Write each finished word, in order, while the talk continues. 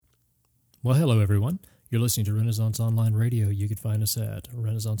Well, hello, everyone. You're listening to Renaissance Online Radio. You can find us at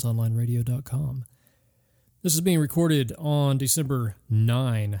renaissanceonlineradio.com. This is being recorded on December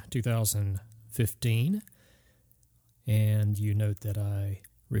 9, 2015, and you note that I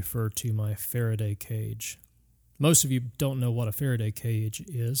refer to my Faraday cage. Most of you don't know what a Faraday cage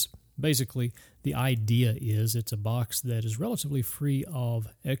is. Basically, the idea is it's a box that is relatively free of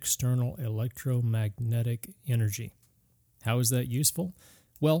external electromagnetic energy. How is that useful?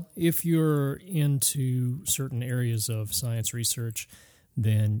 Well, if you're into certain areas of science research,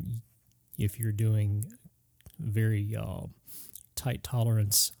 then if you're doing very tight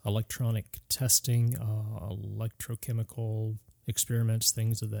tolerance electronic testing, electrochemical experiments,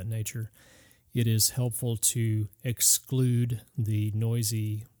 things of that nature, it is helpful to exclude the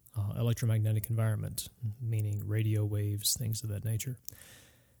noisy electromagnetic environment, meaning radio waves, things of that nature.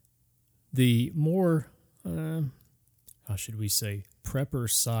 The more, how should we say, prepper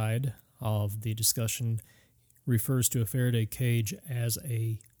side of the discussion refers to a Faraday cage as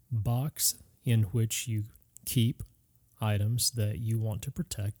a box in which you keep items that you want to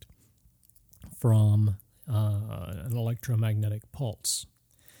protect from an electromagnetic pulse.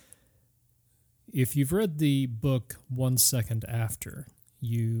 If you've read the book 1 Second After,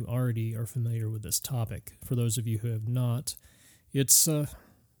 you already are familiar with this topic. For those of you who have not, it's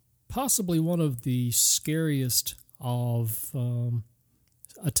possibly one of the scariest of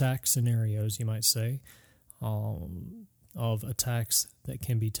attack scenarios, you might say, of attacks that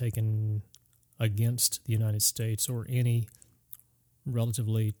can be taken against the United States or any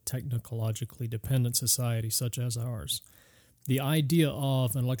relatively technologically dependent society such as ours. The idea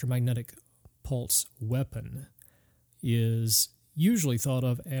of an electromagnetic pulse weapon is usually thought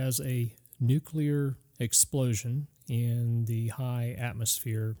of as a nuclear explosion in the high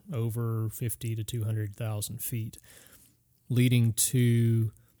atmosphere over 50 to 200,000 feet, leading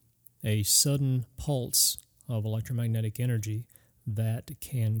to a sudden pulse of electromagnetic energy that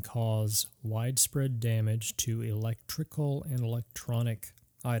can cause widespread damage to electrical and electronic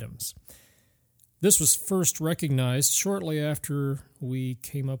items. This was first recognized shortly after we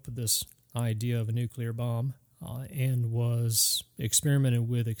came up with this idea of a nuclear bomb and was experimented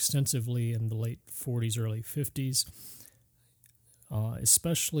with extensively in the late 40s, early 50s.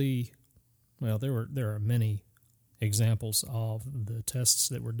 Especially, well, there are many examples of the tests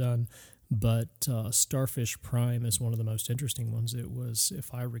that were done, but Starfish Prime is one of the most interesting ones. It was,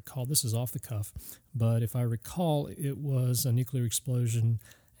 if I recall, this is off the cuff, but if I recall, it was a nuclear explosion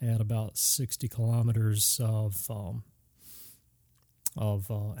at about 60 kilometers of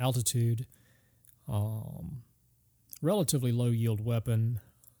altitude. Relatively low-yield weapon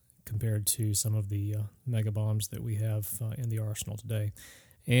compared to some of the mega bombs that we have in the arsenal today.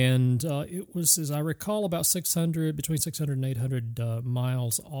 And it was, as I recall, about between 600 and 800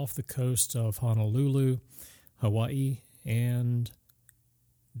 miles off the coast of Honolulu, Hawaii, and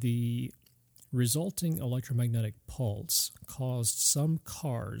the resulting electromagnetic pulse caused some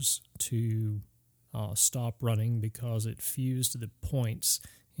cars to stop running because it fused the points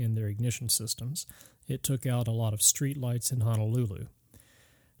in their ignition systems. It took out a lot of street lights in Honolulu.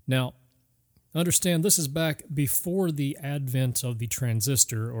 Now, understand this is back before the advent of the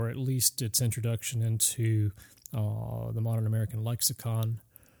transistor, or at least its introduction into the modern American lexicon.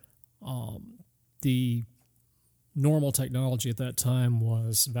 The normal technology at that time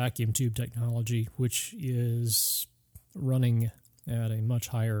was vacuum tube technology, which is running at a much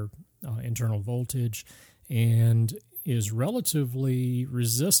higher internal voltage and is relatively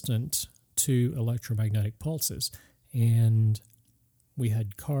resistant to electromagnetic pulses. And we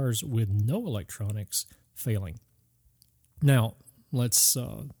had cars with no electronics failing. Now, let's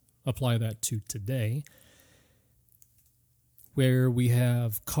apply that to today, where we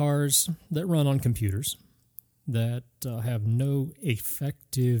have cars that run on computers that have no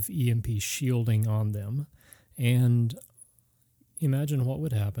effective EMP shielding on them. And imagine what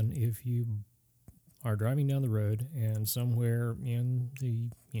would happen if you are driving down the road and somewhere in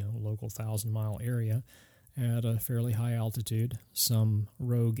the local 1,000-mile area at a fairly high altitude, some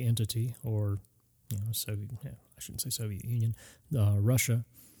rogue entity, or Soviet Union, Russia,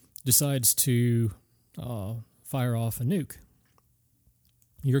 decides to fire off a nuke.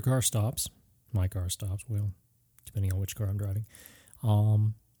 Your car stops, my car stops, well, depending on which car I'm driving.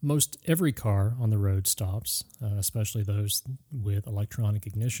 Most every car on the road stops, especially those with electronic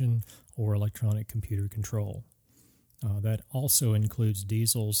ignition or electronic computer control. That also includes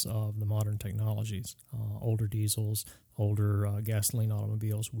diesels of the modern technologies. Older diesels, older gasoline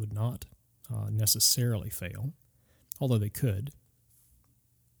automobiles would not necessarily fail, although they could.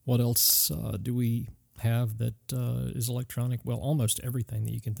 What else do we have that is electronic? Well, almost everything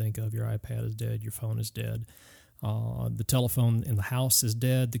that you can think of. Your iPad is dead. Your phone is dead. The telephone in the house is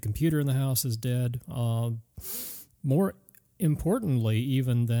dead. The computer in the house is dead. More importantly,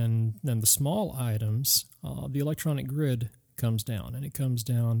 even than the small items, the electronic grid comes down, and it comes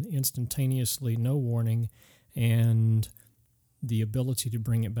down instantaneously, no warning, and the ability to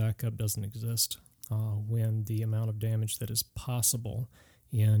bring it back up doesn't exist when the amount of damage that is possible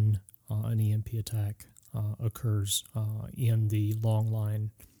in an EMP attack occurs in the long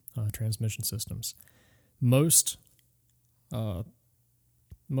line transmission systems. Most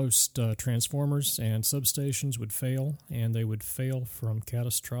transformers and substations would fail, and they would fail from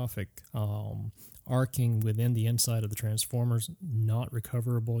catastrophic arcing within the inside of the transformers, not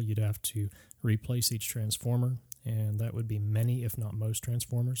recoverable. You'd have to replace each transformer, and that would be many, if not most,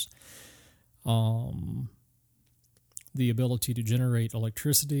 transformers. The ability to generate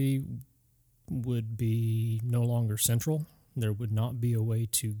electricity would be no longer central. There would not be a way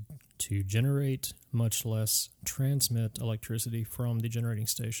to generate, much less transmit electricity from the generating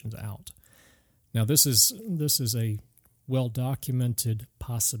stations out. Now, this is a well-documented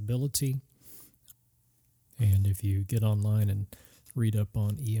possibility, and if you get online and read up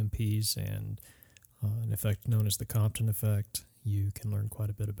on EMPs and an effect known as the Compton effect, you can learn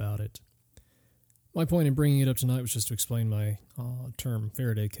quite a bit about it. My point in bringing it up tonight was just to explain my term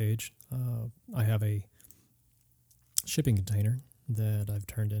Faraday cage. I have a shipping container that I've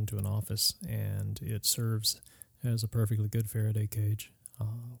turned into an office, and it serves as a perfectly good Faraday cage,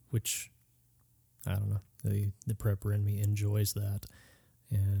 which, I don't know, the prepper in me enjoys that,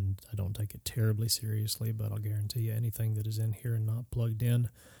 and I don't take it terribly seriously, but I'll guarantee you anything that is in here and not plugged in,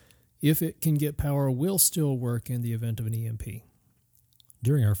 if it can get power, will still work in the event of an EMP.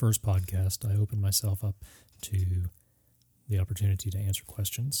 During our first podcast, I opened myself up to the opportunity to answer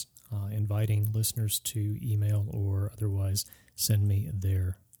questions, inviting listeners to email or otherwise send me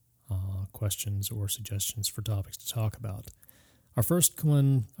their questions or suggestions for topics to talk about. Our first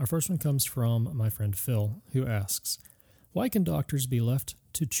one comes from my friend Phil, who asks, why can doctors be left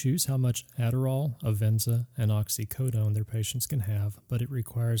to choose how much Adderall, Avenza, and oxycodone their patients can have, but it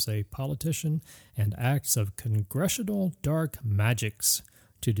requires a politician and acts of congressional dark magics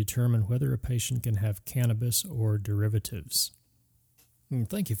to determine whether a patient can have cannabis or derivatives?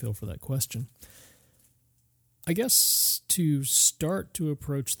 Thank you, Phil, for that question. I guess to start to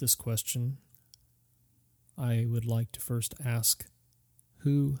approach this question, I would like to first ask,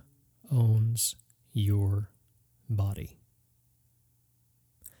 who owns your body?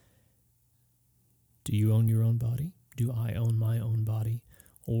 Do you own your own body? Do I own my own body?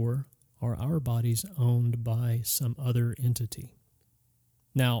 Or are our bodies owned by some other entity?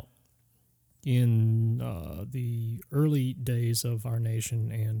 Now, in the early days of our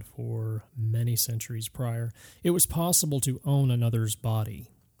nation and for many centuries prior, it was possible to own another's body,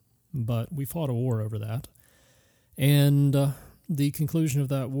 but we fought a war over that. And the conclusion of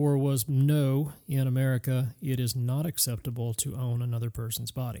that war was, no, in America, it is not acceptable to own another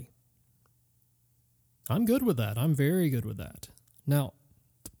person's body. I'm good with that. I'm very good with that. Now,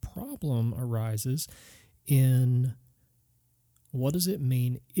 the problem arises in what does it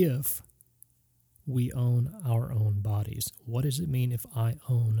mean if we own our own bodies? What does it mean if I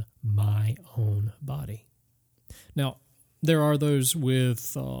own my own body? Now, there are those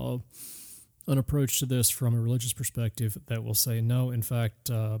with an approach to this from a religious perspective that will say, no, in fact,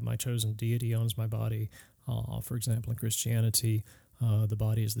 my chosen deity owns my body. For example, in Christianity, the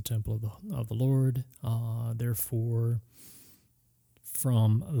body is the temple of the Lord. Therefore,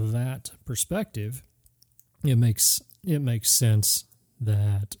 from that perspective, it makes sense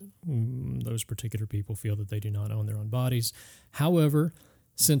that those particular people feel that they do not own their own bodies. However,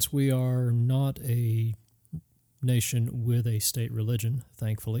 since we are not a nation with a state religion,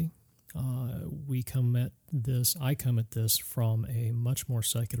 thankfully, I come at this from a much more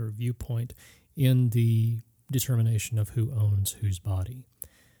secular viewpoint in the determination of who owns whose body.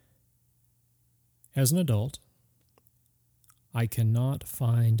 As an adult, I cannot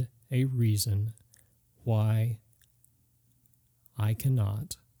find a reason why I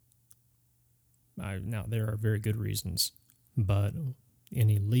cannot. Now, there are very good reasons, but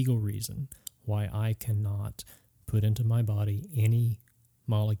any legal reason why I cannot put into my body any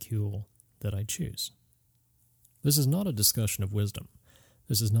molecule that I choose. This is not a discussion of wisdom.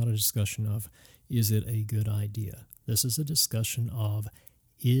 This is not a discussion of, is it a good idea? This is a discussion of,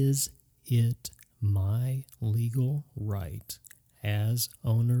 is it my legal right as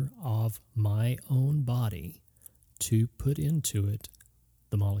owner of my own body to put into it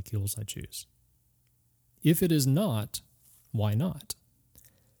the molecules I choose? If it is not, why not?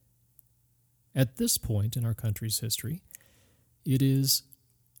 At this point in our country's history, it is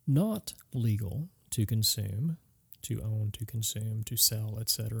not legal to consume, to own, to consume, to sell,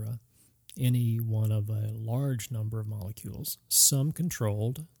 etc., any one of a large number of molecules, some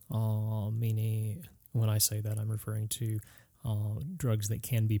controlled, meaning when I say that I'm referring to drugs that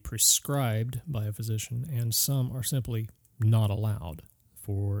can be prescribed by a physician, and some are simply not allowed.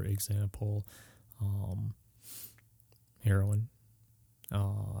 For example, heroin.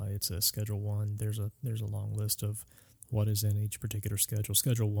 It's a Schedule 1. There's a long list of what is in each particular schedule.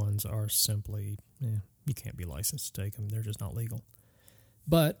 Schedule 1s are simply, you can't be licensed to take them. They're just not legal.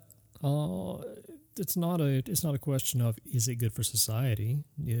 But it's not a question of is it good for society.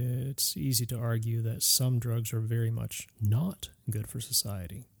 It's easy to argue that some drugs are very much not good for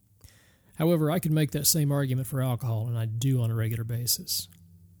society. However, I could make that same argument for alcohol, and I do on a regular basis.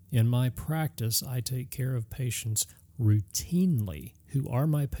 In my practice, I take care of patients routinely who are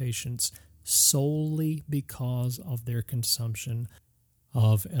my patients solely because of their consumption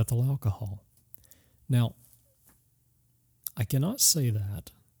of ethyl alcohol. Now, I cannot say that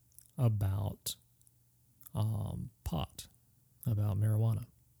about pot, about marijuana.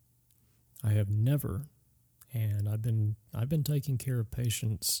 I have never, and I've been taking care of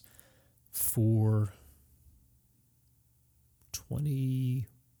patients for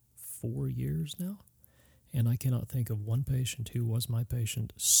 24 years now, and I cannot think of one patient who was my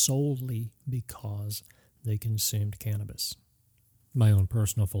patient solely because they consumed cannabis. My own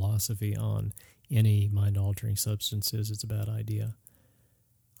personal philosophy on any mind-altering substance is it's a bad idea.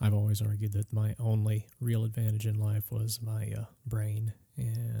 I've always argued that my only real advantage in life was my brain,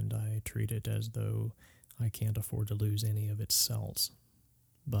 and I treat it as though I can't afford to lose any of its cells.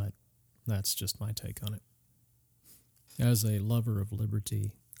 But that's just my take on it. As a lover of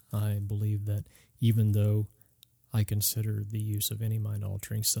liberty, I believe that even though I consider the use of any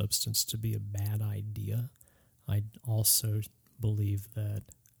mind-altering substance to be a bad idea, I also believe that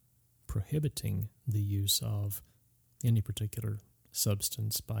prohibiting the use of any particular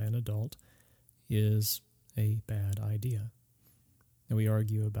substance by an adult is a bad idea. And we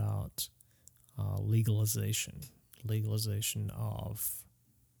argue about legalization of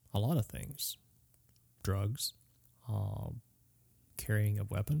a lot of things, drugs, carrying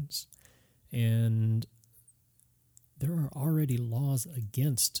of weapons, and there are already laws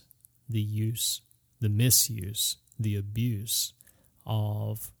against the use, the misuse, the abuse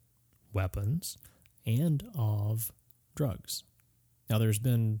of weapons and of drugs. Now, there's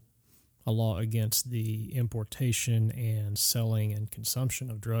been a law against the importation and selling and consumption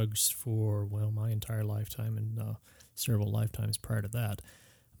of drugs for, my entire lifetime and several lifetimes prior to that.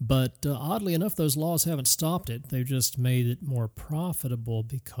 But oddly enough, those laws haven't stopped it. They've just made it more profitable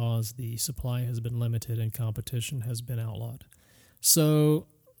because the supply has been limited and competition has been outlawed. So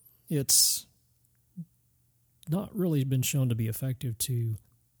it's not really been shown to be effective to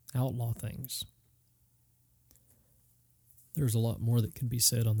outlaw things. There's a lot more that can be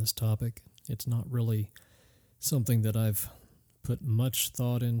said on this topic. It's not really something that I've put much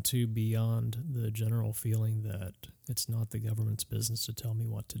thought into beyond the general feeling that it's not the government's business to tell me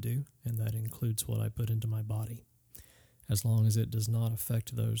what to do, and that includes what I put into my body, as long as it does not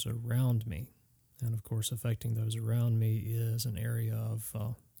affect those around me. And of course, affecting those around me is an area of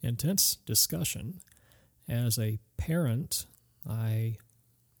intense discussion. As a parent, I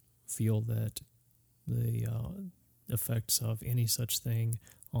feel that the effects of any such thing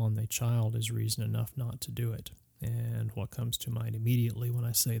on the child is reason enough not to do it. And what comes to mind immediately when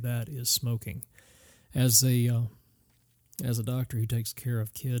I say that is smoking. As a doctor who takes care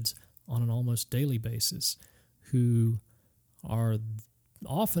of kids on an almost daily basis, who are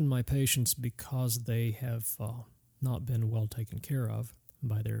often my patients because they have not been well taken care of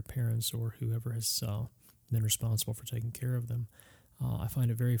by their parents or whoever has been responsible for taking care of them, I find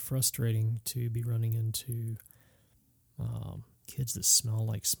it very frustrating to be running into kids that smell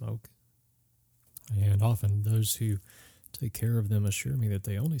like smoke. And often those who take care of them assure me that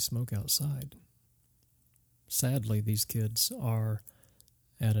they only smoke outside. Sadly, these kids are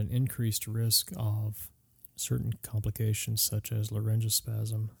at an increased risk of certain complications such as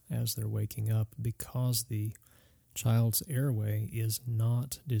laryngospasm as they're waking up because the child's airway is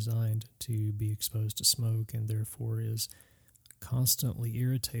not designed to be exposed to smoke and therefore is constantly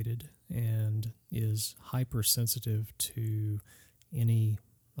irritated and is hypersensitive to any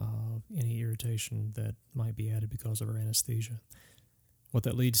irritation that might be added because of our anesthesia. What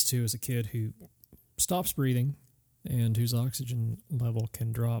that leads to is a kid who stops breathing and whose oxygen level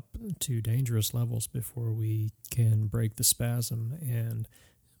can drop to dangerous levels before we can break the spasm and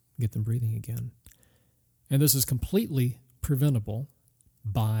get them breathing again. And this is completely preventable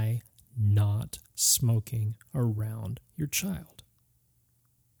by not smoking around your child.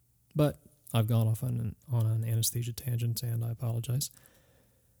 But I've gone off on an anesthesia tangent, and I apologize.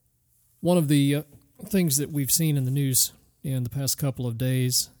 One of the things that we've seen in the news in the past couple of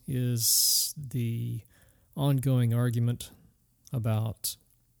days is the ongoing argument about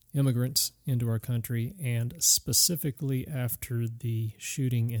immigrants into our country, and specifically after the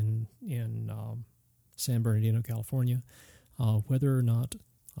shooting in San Bernardino, California, whether or not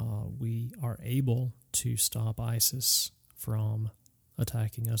we are able to stop ISIS from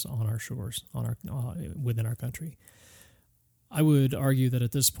attacking us on our shores, within our country. I would argue that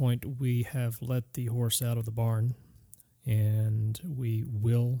at this point we have let the horse out of the barn, and we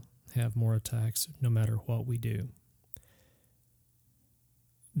will have more attacks no matter what we do.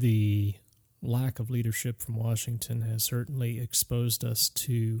 The lack of leadership from Washington has certainly exposed us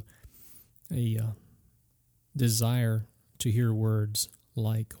to a desire to hear words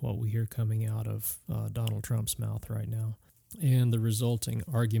like what we hear coming out of Donald Trump's mouth right now, and the resulting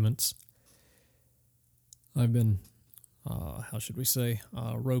arguments. I've been,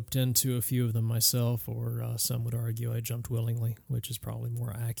 roped into a few of them myself, or some would argue I jumped willingly, which is probably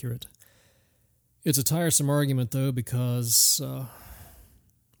more accurate. It's a tiresome argument, though, because,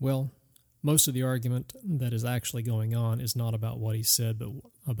 most of the argument that is actually going on is not about what he said, but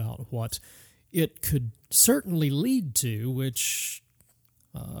about what it could certainly lead to, which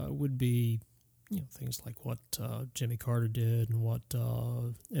would be, things like what Jimmy Carter did and what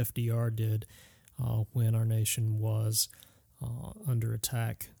FDR did when our nation was under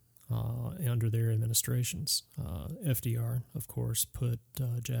attack under their administrations. FDR, of course, put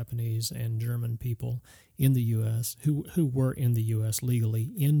Japanese and German people in the U.S. who were in the U.S.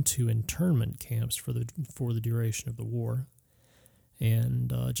 legally into internment camps for the duration of the war.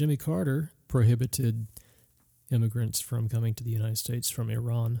 And Jimmy Carter prohibited immigrants from coming to the United States from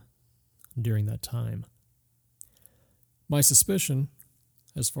Iran during that time. My suspicion,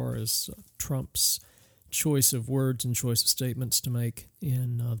 as far as Trump's choice of words and choice of statements to make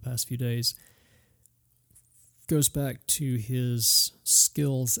in the past few days, goes back to his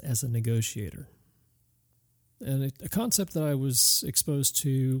skills as a negotiator. And a concept that I was exposed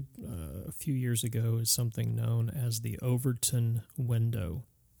to a few years ago is something known as the Overton window.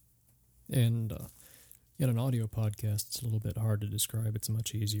 And in an audio podcast, it's a little bit hard to describe. It's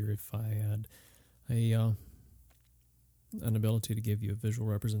much easier if I had an ability to give you a visual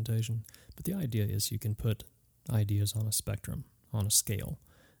representation. But the idea is you can put ideas on a spectrum, on a scale.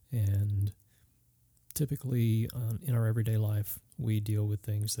 And typically in our everyday life, we deal with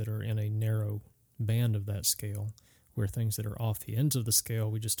things that are in a narrow band of that scale, where things that are off the ends of the scale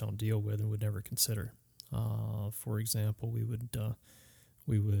we just don't deal with and would never consider. For example, we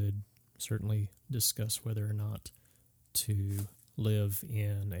would certainly discuss whether or not to live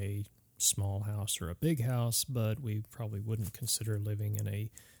in a small house or a big house, but we probably wouldn't consider living in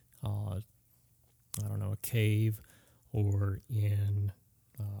a cave or in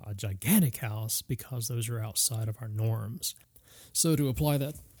a gigantic house, because those are outside of our norms. So to apply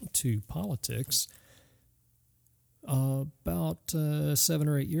that to politics, about 7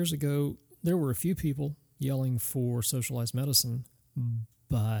 or 8 years ago, there were a few people yelling for socialized medicine,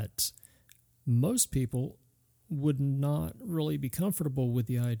 but most people would not really be comfortable with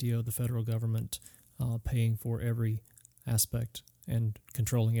the idea of the federal government paying for every aspect and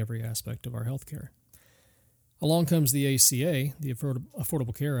controlling every aspect of our health care. Along comes the ACA, the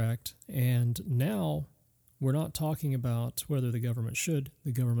Affordable Care Act, and now we're not talking about whether the government should,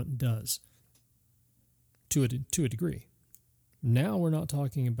 the government does, to a degree. Now we're not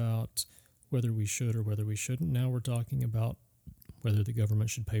talking about whether we should or whether we shouldn't. Now we're talking about whether the government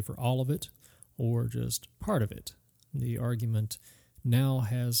should pay for all of it or just part of it. The argument now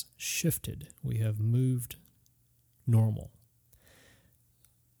has shifted. We have moved normal.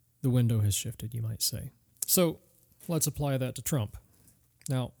 The window has shifted, you might say. So let's apply that to Trump.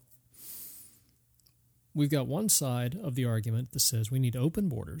 Now, we've got one side of the argument that says we need open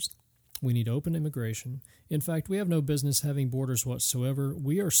borders, we need open immigration. In fact, we have no business having borders whatsoever.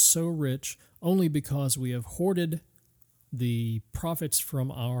 We are so rich only because we have hoarded the profits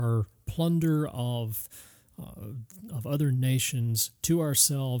from our plunder of other nations to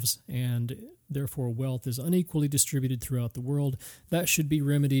ourselves, and therefore wealth is unequally distributed throughout the world. That should be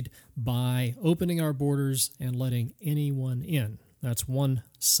remedied by opening our borders and letting anyone in. That's one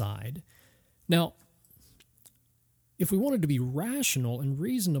side. Now, if we wanted to be rational and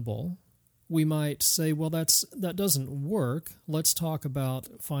reasonable, we might say, well, that doesn't work. Let's talk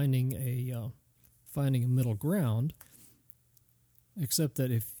about finding a middle ground. Except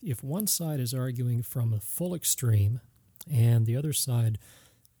that if one side is arguing from a full extreme and the other side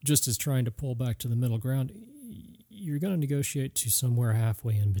just as trying to pull back to the middle ground, you're going to negotiate to somewhere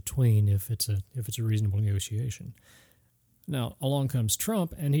halfway in between if it's a reasonable negotiation. Now, along comes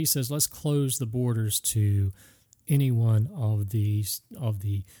Trump, and he says, let's close the borders to anyone of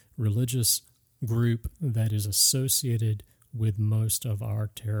the religious group that is associated with most of our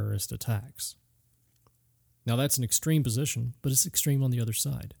terrorist attacks. Now, that's an extreme position, but it's extreme on the other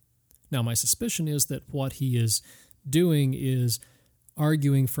side. Now, my suspicion is that what he is doing is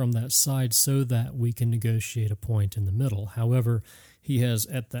arguing from that side so that we can negotiate a point in the middle. However, he has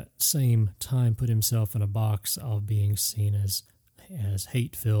at that same time put himself in a box of being seen as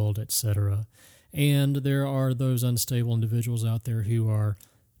hate-filled, etc. And there are those unstable individuals out there who are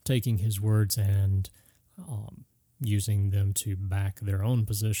taking his words and using them to back their own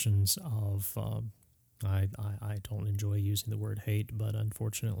positions of, I don't enjoy using the word hate, but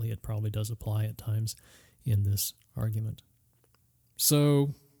unfortunately it probably does apply at times in this argument.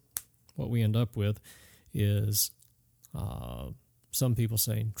 So what we end up with is some people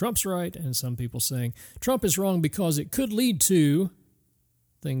saying Trump's right and some people saying Trump is wrong because it could lead to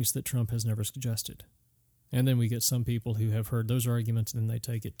things that Trump has never suggested. And then we get some people who have heard those arguments and then they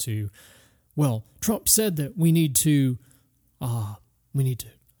take it to, well, Trump said that we need to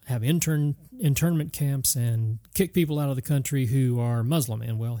have internment camps and kick people out of the country who are Muslim.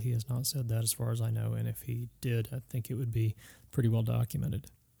 And, well, he has not said that as far as I know. And if he did, I think it would be pretty well documented.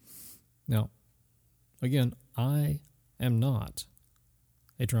 Now, again, I am not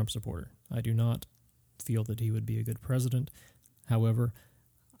a Trump supporter. I do not feel that he would be a good president. However,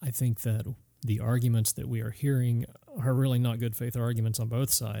 I think that the arguments that we are hearing are really not good faith arguments on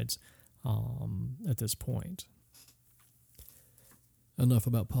both sides at this point. Enough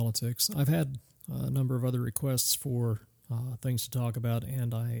about politics. I've had a number of other requests for things to talk about,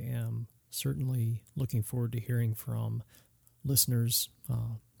 and I am certainly looking forward to hearing from listeners,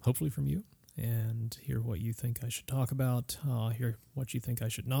 hopefully from you, and hear what you think I should talk about, hear what you think I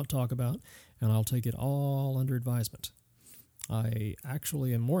should not talk about, and I'll take it all under advisement. I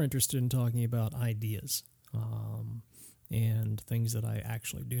actually am more interested in talking about ideas and things that I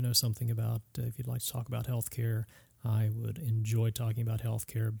actually do know something about. If you'd like to talk about healthcare, I would enjoy talking about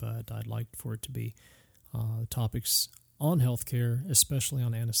healthcare, but I'd like for it to be topics on healthcare, especially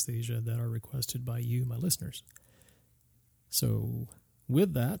on anesthesia, that are requested by you, my listeners. So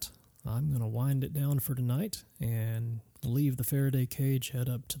with that, I'm going to wind it down for tonight and leave the Faraday cage, head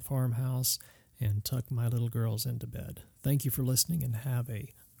up to the farmhouse, and tuck my little girls into bed. Thank you for listening, and have a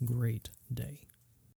great day.